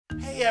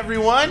Hey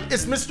everyone,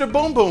 it's Mr.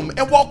 Boom Boom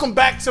and welcome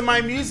back to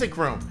my music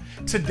room.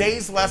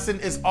 Today's lesson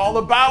is all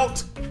about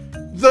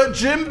the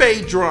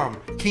djembe drum.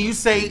 Can you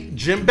say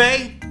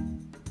djembe?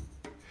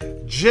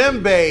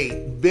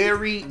 Djembe,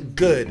 very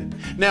good.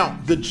 Now,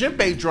 the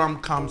djembe drum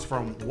comes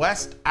from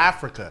West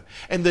Africa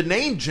and the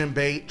name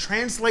djembe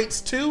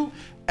translates to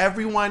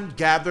everyone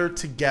gather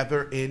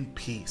together in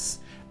peace.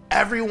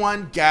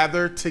 Everyone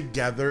gather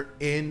together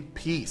in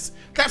peace.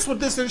 That's what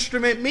this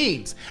instrument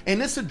means.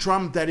 And it's a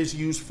drum that is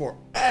used for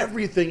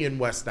everything in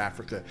West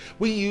Africa.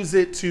 We use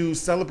it to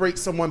celebrate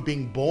someone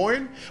being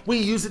born. We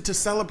use it to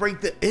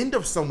celebrate the end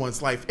of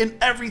someone's life and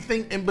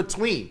everything in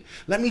between.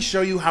 Let me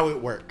show you how it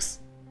works.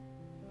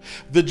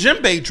 The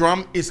djembe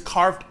drum is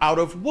carved out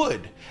of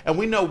wood. And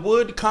we know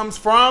wood comes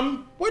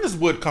from, where does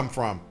wood come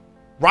from?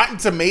 Rotten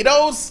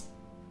tomatoes?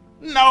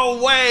 No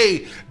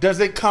way. Does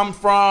it come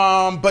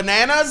from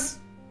bananas?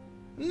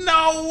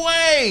 No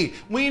way!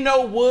 We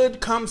know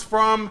wood comes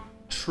from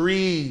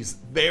trees.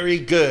 Very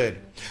good.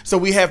 So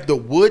we have the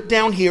wood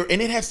down here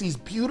and it has these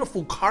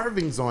beautiful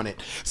carvings on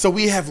it. So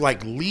we have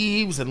like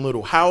leaves and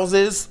little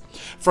houses.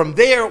 From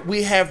there,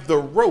 we have the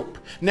rope.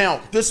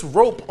 Now, this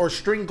rope or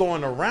string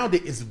going around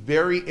it is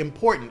very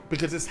important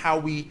because it's how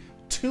we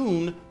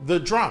tune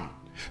the drum.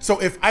 So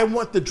if I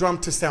want the drum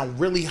to sound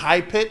really high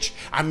pitched,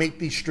 I make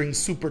these strings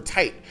super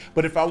tight.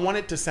 But if I want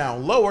it to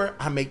sound lower,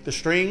 I make the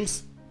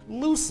strings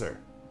looser.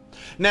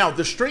 Now,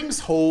 the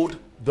strings hold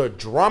the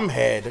drum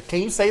head.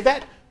 Can you say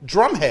that?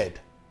 Drum head.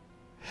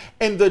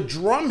 And the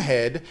drum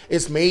head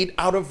is made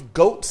out of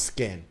goat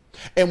skin.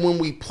 And when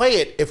we play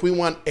it, if we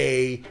want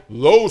a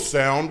low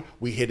sound,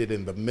 we hit it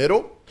in the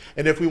middle.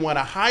 And if we want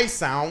a high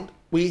sound,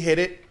 we hit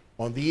it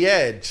on the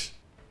edge.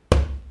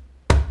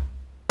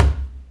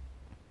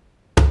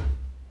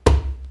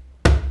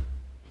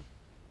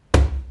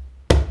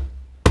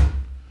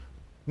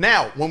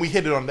 Now, when we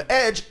hit it on the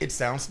edge, it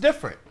sounds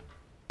different.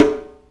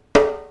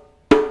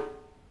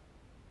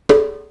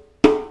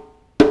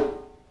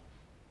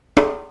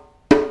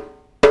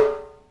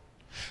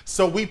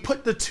 So we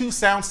put the two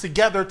sounds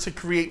together to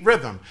create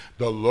rhythm,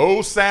 the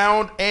low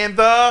sound and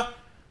the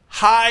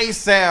high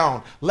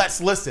sound.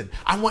 Let's listen.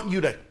 I want you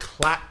to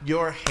clap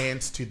your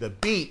hands to the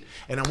beat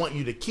and I want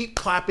you to keep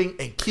clapping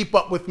and keep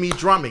up with me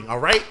drumming, all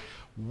right?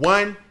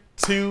 1,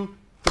 2,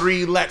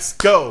 3, let's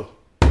go.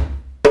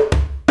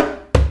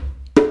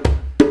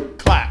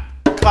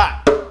 Clap,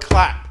 clap,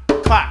 clap,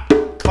 clap,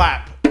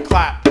 clap,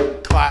 clap,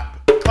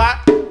 clap,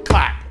 clap,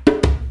 clap.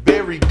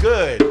 Very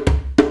good.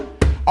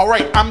 All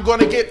right, I'm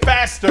gonna get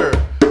faster.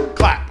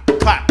 Clap,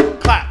 clap,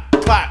 clap,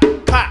 clap,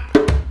 clap.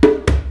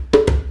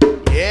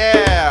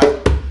 Yeah.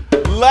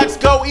 Let's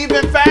go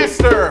even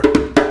faster.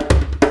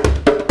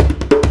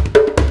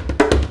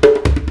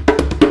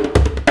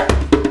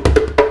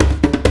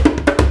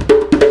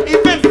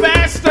 Even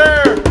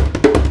faster.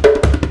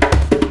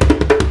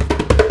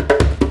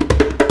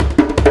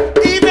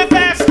 Even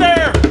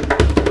faster.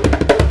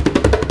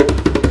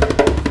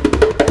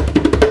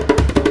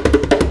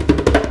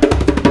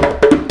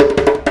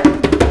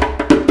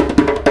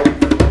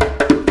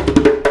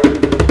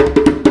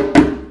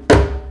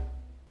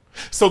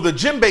 So the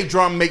djembe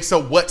drum makes a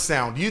what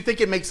sound? Do you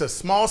think it makes a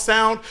small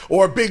sound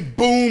or a big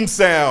boom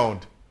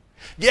sound?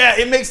 Yeah,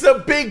 it makes a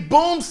big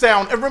boom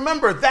sound. And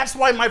remember, that's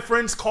why my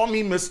friends call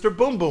me Mr.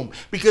 Boom Boom,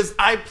 because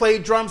I play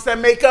drums that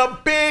make a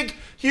big,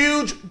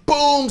 huge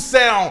boom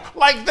sound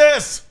like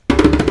this.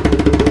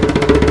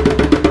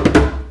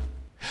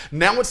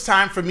 Now it's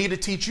time for me to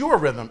teach you a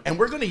rhythm, and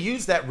we're going to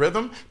use that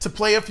rhythm to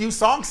play a few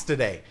songs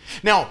today.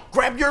 Now,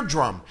 grab your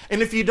drum, and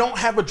if you don't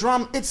have a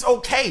drum, it's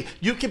okay.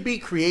 You can be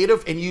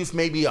creative and use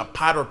maybe a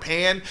pot or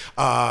pan.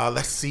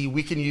 Let's see,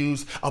 we can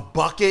use a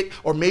bucket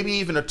or maybe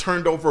even a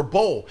turned over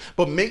bowl.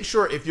 But make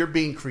sure if you're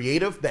being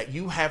creative that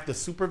you have the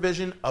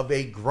supervision of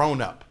a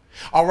grown-up.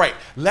 All right,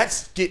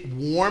 let's get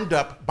warmed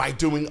up by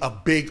doing a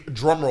big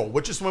drum roll,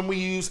 which is when we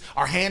use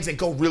our hands and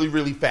go really,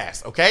 really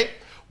fast, okay?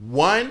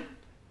 1,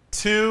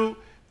 2,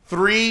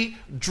 3,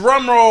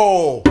 drum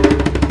roll.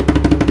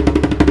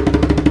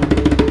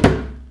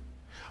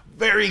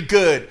 Very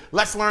good.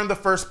 Let's learn the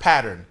first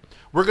pattern.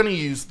 We're going to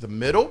use the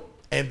middle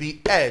and the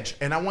edge,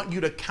 and I want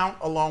you to count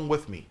along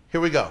with me. Here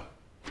we go.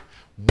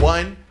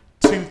 1,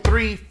 2,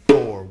 3,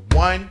 4.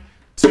 1,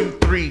 2,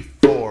 3,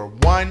 4.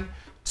 1,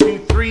 2,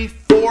 3,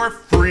 4.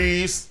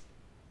 Freeze.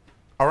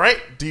 All right,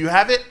 do you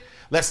have it?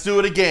 Let's do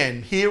it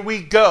again. Here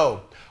we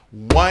go.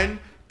 1,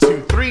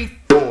 2, 3,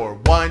 4.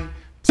 1,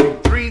 2,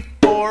 3,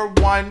 4.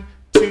 1,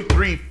 2,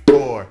 3,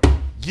 4.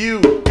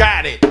 You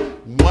got it.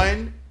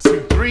 1,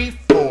 2, 3,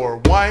 4.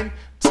 1,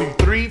 2,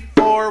 3,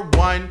 4.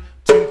 1,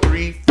 2,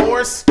 3,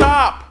 4.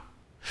 Stop.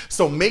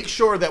 So make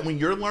sure that when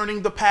you're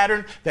learning the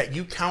pattern that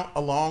you count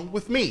along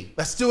with me.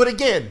 Let's do it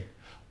again.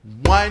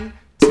 1,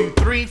 2,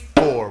 3,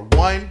 4.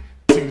 1,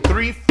 2,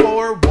 3,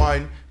 4.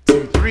 1,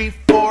 2, 3,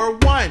 4.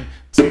 1,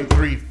 2,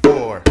 3,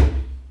 4.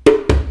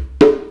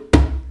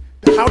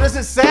 How does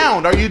it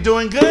sound? Are you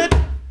doing good?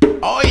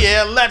 Oh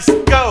yeah, let's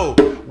go.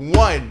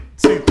 1,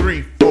 2,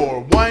 3,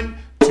 4. 1,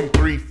 2,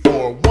 3,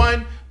 4.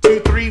 1, 2,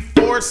 3,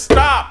 4.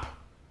 Stop.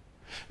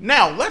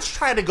 Now let's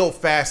try to go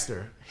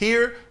faster.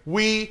 Here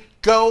we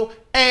go.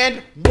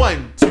 And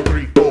 1, 2,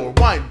 3, 4.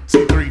 1,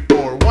 2, 3,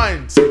 4.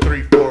 1, 2,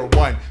 3, 4.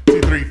 1,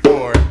 2, 3,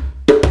 4.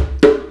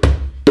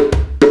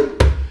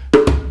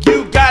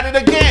 You got it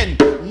again.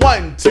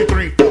 1, 2,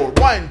 3, 4.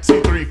 1,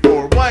 2, 3,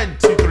 4. 1,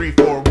 2, 3,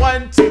 4.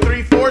 1, 2,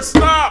 3, 4.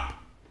 Stop.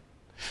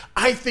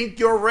 I think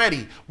you're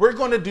ready. We're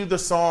going to do the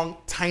song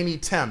Tiny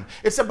Tim.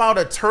 It's about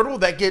a turtle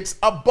that gets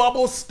a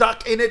bubble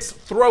stuck in its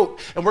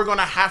throat, and we're going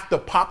to have to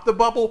pop the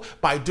bubble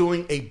by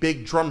doing a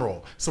big drum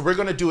roll. So we're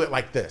going to do it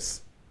like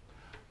this.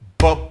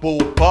 Bubble,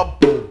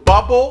 bubble,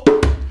 bubble,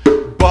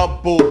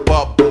 bubble,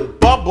 bubble,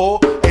 bubble,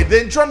 and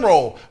then drum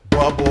roll.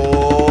 Bubble,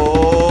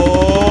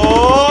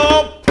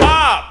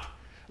 pop.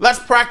 Let's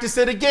practice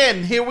it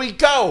again. Here we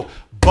go.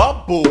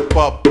 Bubble,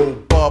 bubble,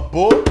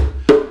 bubble,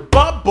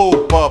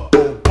 bubble,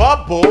 bubble,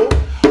 bubble,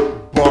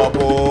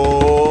 bubble,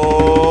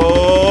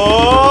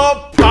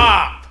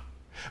 pop.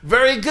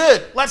 Very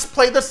good. Let's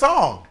play the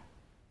song.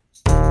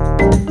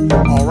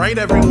 All right,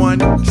 everyone,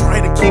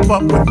 try to keep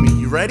up with me.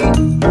 You ready?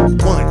 1,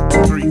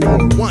 2, 3,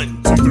 4.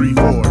 1, 2, 3,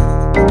 4.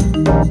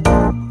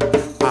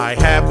 I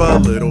have a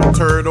little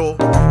turtle.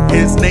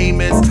 His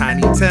name is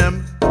Tiny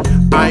Tim.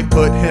 I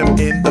put him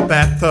in the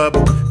bathtub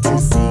to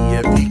see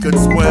if he could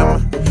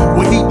swim.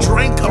 Well, he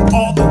drank up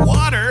all the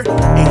water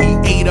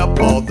and he ate up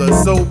all the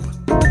soap.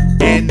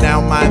 And now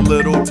my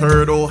little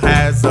turtle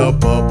has a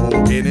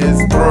bubble in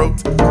his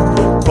throat.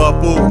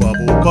 Bubble,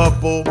 bubble,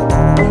 bubble,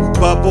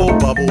 bubble,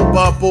 bubble,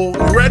 bubble.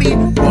 You ready?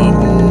 Bubble,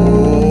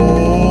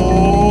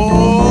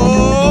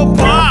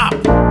 pop.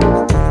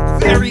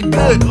 Very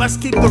good. Let's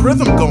keep the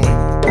rhythm going.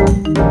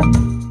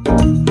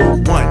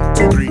 1,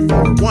 2, 3,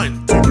 4.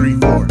 1, 2, 3,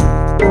 4.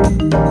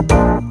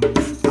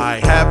 I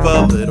have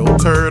a little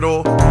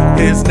turtle.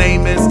 His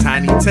name is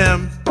Tiny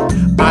Tim.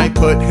 I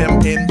put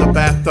him in the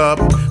bathtub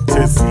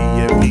to see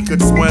if he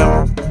could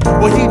swim.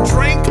 Well, he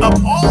drank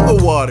up all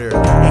the water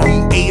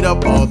and he ate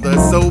up all the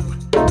soap.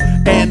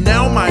 And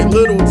now my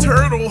little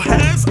turtle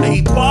has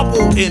a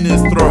bubble in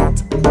his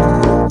throat.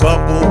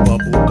 Bubble,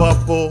 bubble,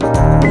 bubble,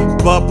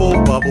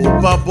 bubble,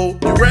 bubble, bubble.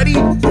 You ready?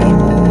 Bubble,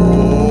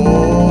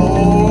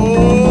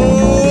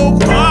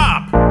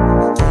 pop.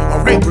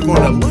 All right, we're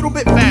going a little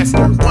bit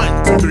faster.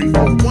 1, 2, 3,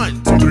 4.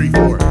 1, 2, 3,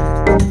 4.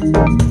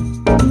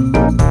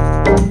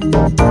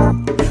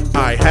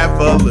 I have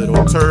a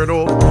little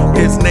turtle.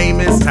 His name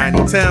is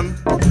Tiny Tim.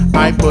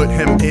 I put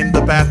him in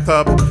the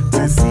bathtub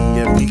to see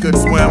if he could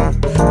swim.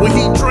 Well,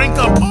 he drank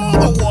up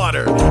all the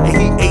water and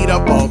he ate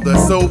up all the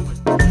soap.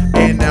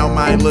 And now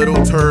my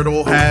little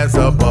turtle has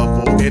a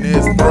bubble in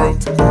his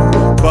throat.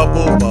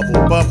 Bubble,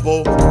 bubble,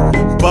 bubble,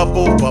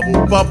 bubble,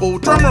 bubble, bubble.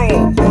 Drum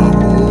roll.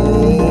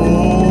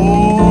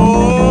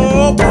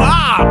 Bubble,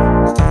 pop.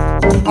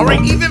 All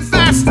right, even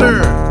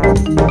faster.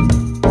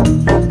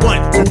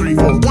 1, 2, 3,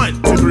 4.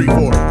 1, 2, 3,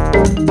 4.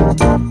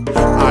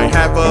 I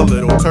have a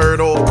little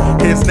turtle.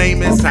 His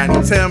name is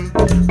Tiny Tim.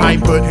 I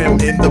put him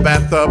in the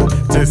bathtub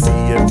to see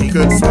if he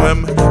could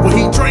swim. Well,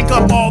 he drank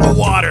up all the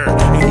water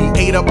and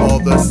he ate up all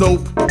the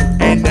soap.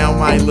 And now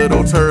my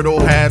little turtle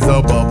has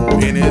a bubble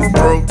in his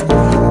throat.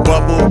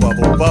 Bubble,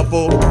 bubble,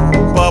 bubble,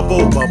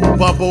 bubble, bubble,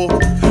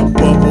 bubble,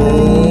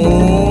 bubble,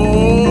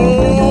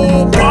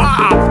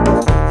 pop.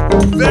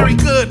 Very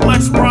good.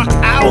 Let's rock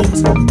out.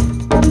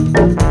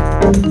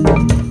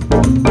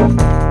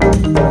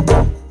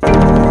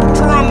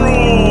 Drum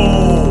roll.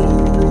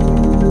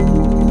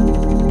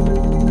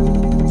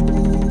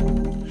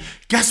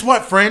 Guess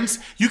what, friends?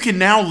 You can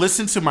now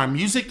listen to my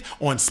music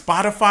on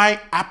Spotify,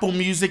 Apple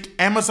Music,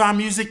 Amazon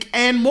Music,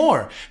 and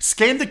more.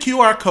 Scan the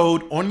QR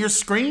code on your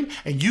screen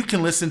and you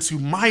can listen to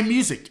my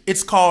music.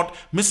 It's called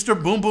Mr.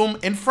 Boom Boom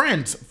and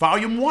Friends,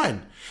 Volume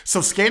 1.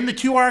 So scan the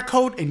QR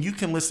code and you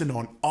can listen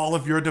on all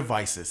of your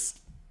devices.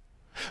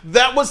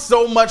 That was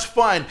so much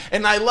fun,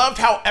 and I loved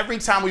how every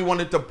time we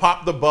wanted to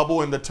pop the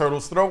bubble in the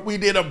turtle's throat, we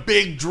did a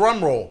big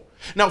drum roll.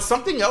 Now,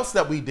 something else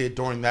that we did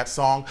during that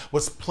song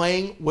was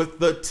playing with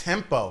the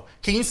tempo.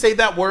 Can you say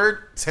that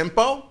word,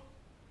 tempo?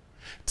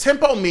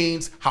 Tempo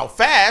means how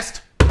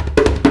fast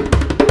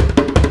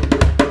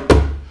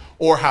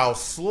or how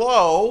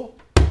slow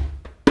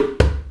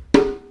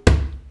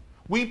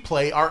we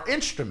play our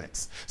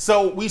instruments.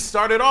 So we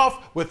started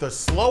off with a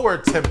slower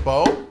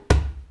tempo.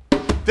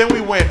 Then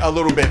we went a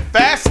little bit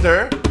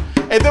faster,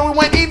 and then we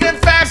went even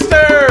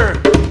faster.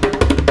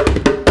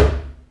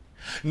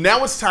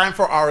 Now it's time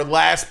for our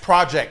last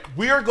project.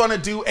 We are gonna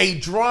do a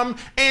drum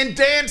and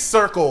dance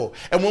circle.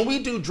 And when we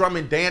do drum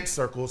and dance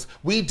circles,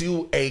 we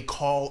do a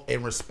call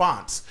and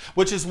response,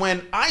 which is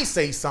when I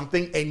say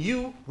something and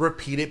you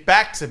repeat it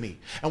back to me.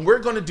 And we're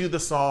gonna do the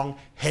song,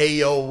 Hey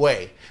Yo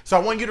Way. So I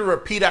want you to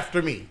repeat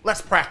after me.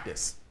 Let's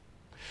practice.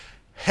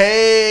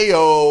 Hey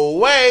Yo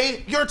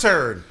Way, your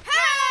turn.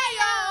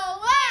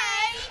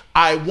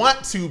 I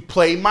want to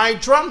play my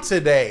drum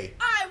today.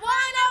 I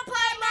want to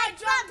play my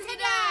drum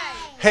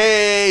today.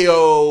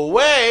 Hey-o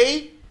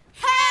way.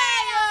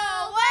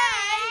 Hey-o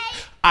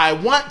way. I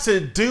want to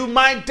do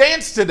my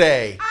dance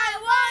today. I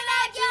want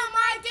to do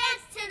my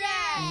dance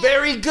today.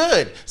 Very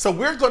good. So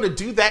we're going to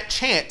do that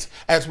chant.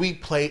 as we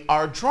play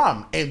our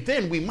drum. And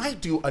then we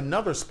might do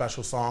another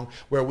special song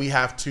where we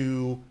have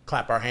to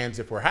clap our hands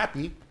if we're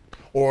happy,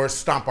 or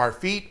stomp our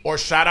feet, or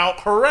shout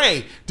out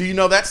hooray. Do you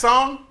know that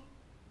song?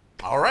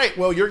 All right,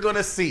 well, you're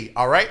gonna see,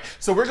 all right?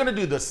 So we're gonna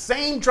do the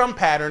same drum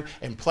pattern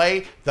and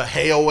play the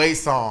Hey Away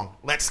song.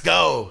 Let's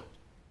go.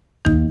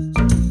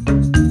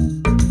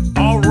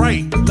 All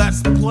right,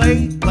 let's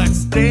play,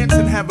 let's dance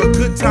and have a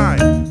good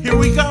time. Here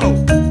we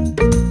go.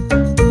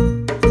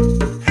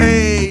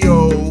 Hey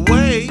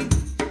away.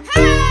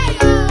 Hey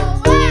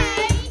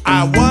away.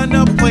 I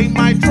wanna play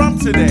my drum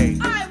today.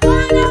 I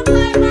wanna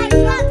play my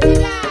drum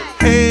today.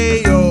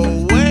 Hey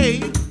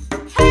away.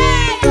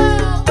 Hey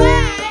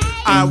away.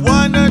 I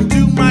wanna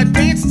do my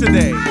dance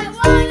today. I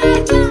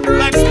wanna do my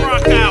Let's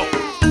rock out.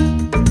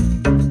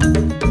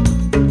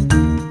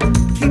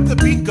 Keep the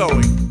beat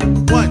going.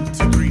 1,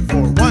 2, 3,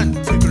 4. 1,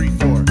 2, 3,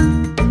 4.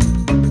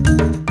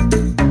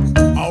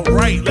 All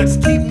right, let's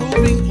keep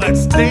moving.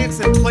 Let's dance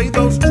and play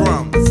those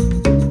drums.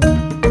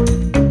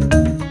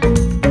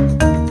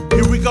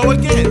 Here we go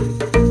again.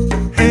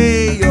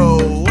 Hey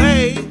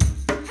away.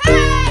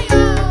 Hey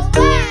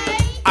away.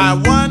 I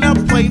wanna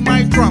play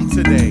my drum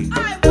today.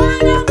 I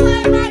wanna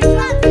play my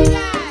drum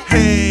today.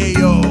 Hey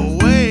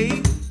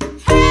away.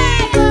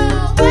 Hey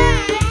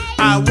away.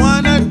 I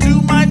wanna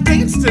do my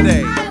dance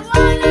today. I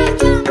wanna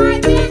do my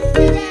dance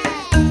today.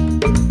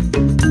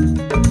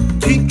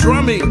 Keep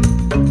drumming.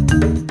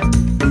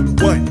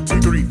 1, 2,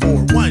 3,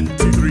 4. 1,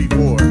 2, 3,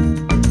 4.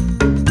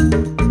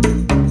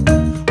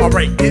 All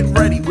right, get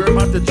ready. We're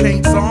about to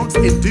change songs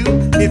and do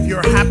If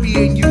You're Happy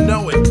and You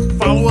Know It.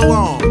 Follow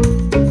along.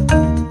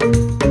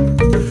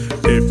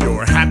 If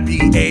you're happy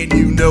and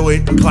you know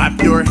it,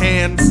 clap your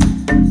hands.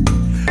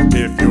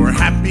 If you're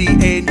happy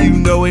and you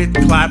know it,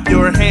 clap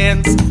your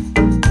hands.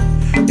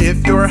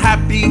 If you're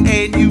happy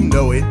and you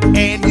know it,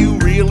 and you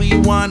really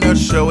wanna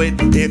show it.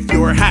 If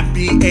you're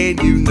happy and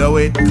you know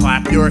it,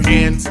 clap your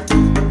hands.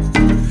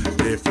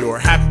 If you're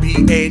happy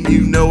and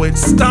you know it,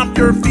 stomp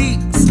your feet,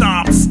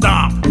 stomp,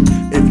 stomp.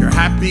 If you're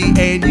happy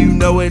and you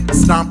know it,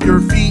 stomp your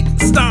feet,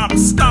 stomp,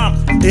 stomp.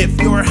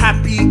 If you're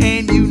happy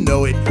and you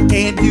know it,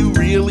 and you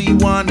really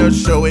wanna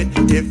show it.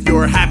 If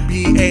you're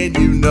happy and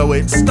you know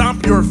it,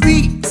 stomp your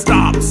feet,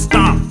 stomp,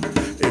 stomp.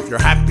 If you're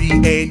happy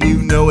and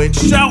you know it,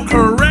 shout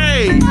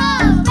hooray.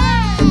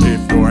 Hooray.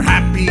 If you're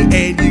happy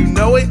and you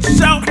know it,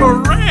 shout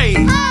hooray.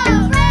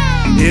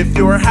 Hooray. If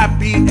you're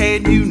happy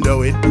and you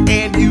know it,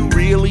 and you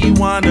really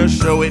wanna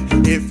show it.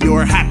 If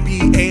you're happy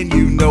and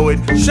you know it,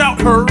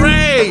 shout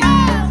hooray.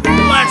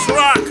 Let's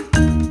rock.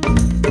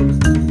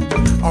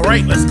 All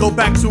right, let's go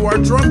back to our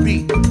drum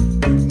beat.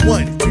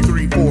 1, 2,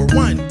 3, 4.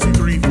 1, 2,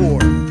 3, 4.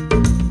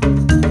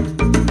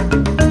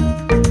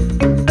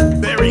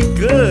 Very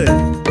good.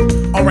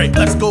 All right,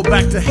 let's go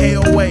back to Hey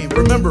Away.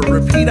 Remember,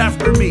 repeat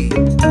after me.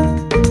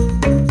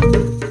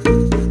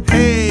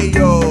 Hey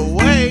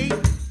away.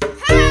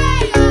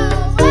 Hey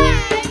away.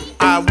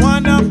 I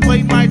wanna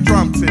play my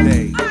drum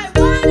today. I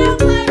wanna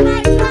play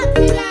my drum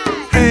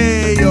today.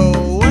 Hey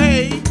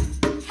away.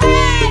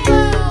 Hey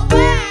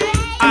away.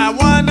 I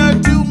wanna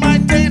do my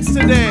dance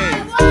today.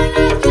 I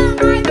wanna do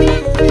my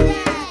dance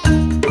today.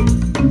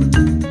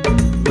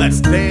 Let's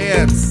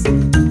dance.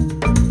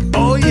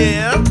 Oh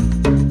yeah.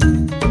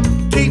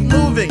 Keep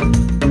moving.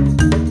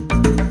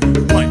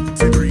 1,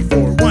 2, 3,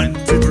 4. 1,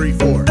 2, 3,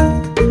 4.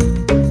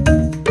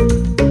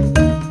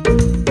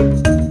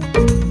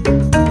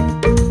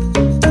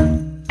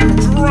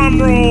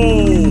 Drum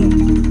roll.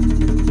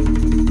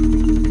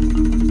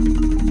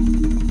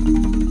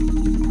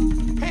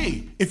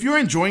 Hey, if you're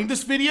enjoying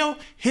this video,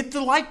 hit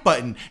the like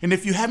button. And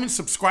if you haven't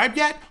subscribed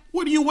yet,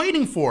 what are you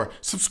waiting for?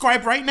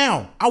 Subscribe right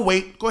now. I'll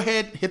wait. Go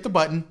ahead, hit the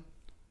button.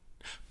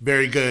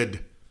 Very good.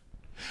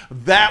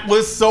 That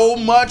was so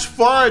much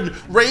fun.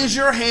 Raise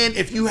your hand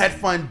if you had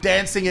fun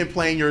dancing and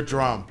playing your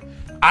drum.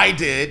 I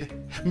did.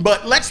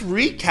 But let's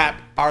recap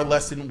our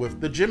lesson with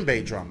the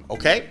djembe drum,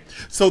 okay?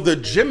 So the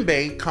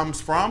djembe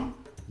comes from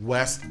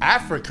West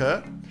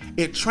Africa.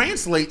 It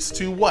translates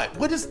to what?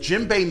 What does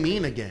djembe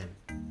mean again?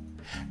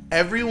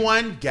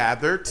 Everyone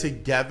gather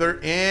together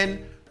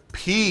in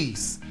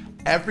peace.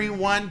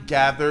 Everyone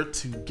gather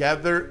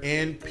together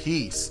in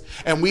peace.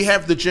 And we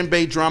have the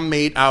djembe drum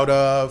made out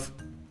of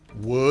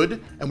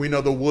wood, and we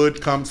know the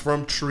wood comes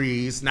from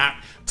trees, not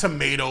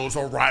tomatoes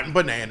or rotten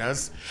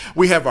bananas.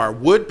 We have our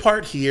wood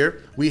part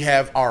here. We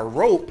have our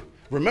rope.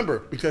 Remember,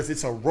 because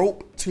it's a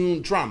rope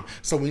tuned drum.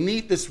 So we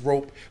need this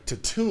rope to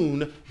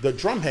tune the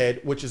drum head,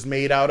 which is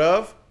made out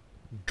of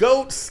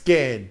goat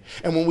skin.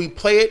 And when we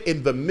play it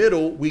in the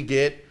middle, we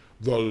get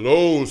the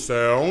low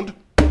sound.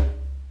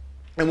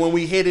 And when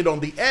we hit it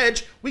on the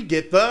edge, we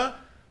get the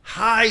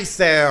high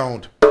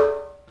sound.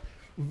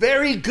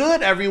 Very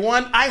good,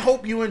 everyone. I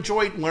hope you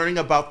enjoyed learning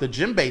about the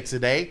djembe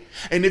today.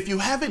 And if you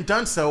haven't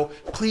done so,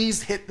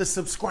 please hit the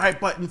subscribe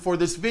button for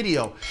this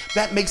video.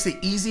 That makes it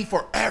easy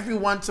for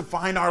everyone to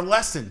find our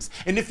lessons.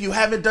 And if you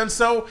haven't done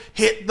so,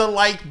 hit the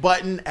like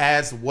button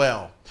as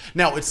well.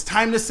 Now it's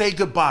time to say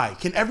goodbye.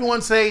 Can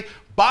everyone say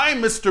bye,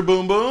 Mr.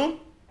 Boom Boom?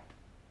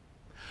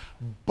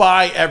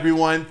 Bye,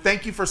 everyone.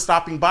 Thank you for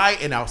stopping by,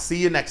 and I'll see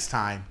you next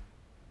time.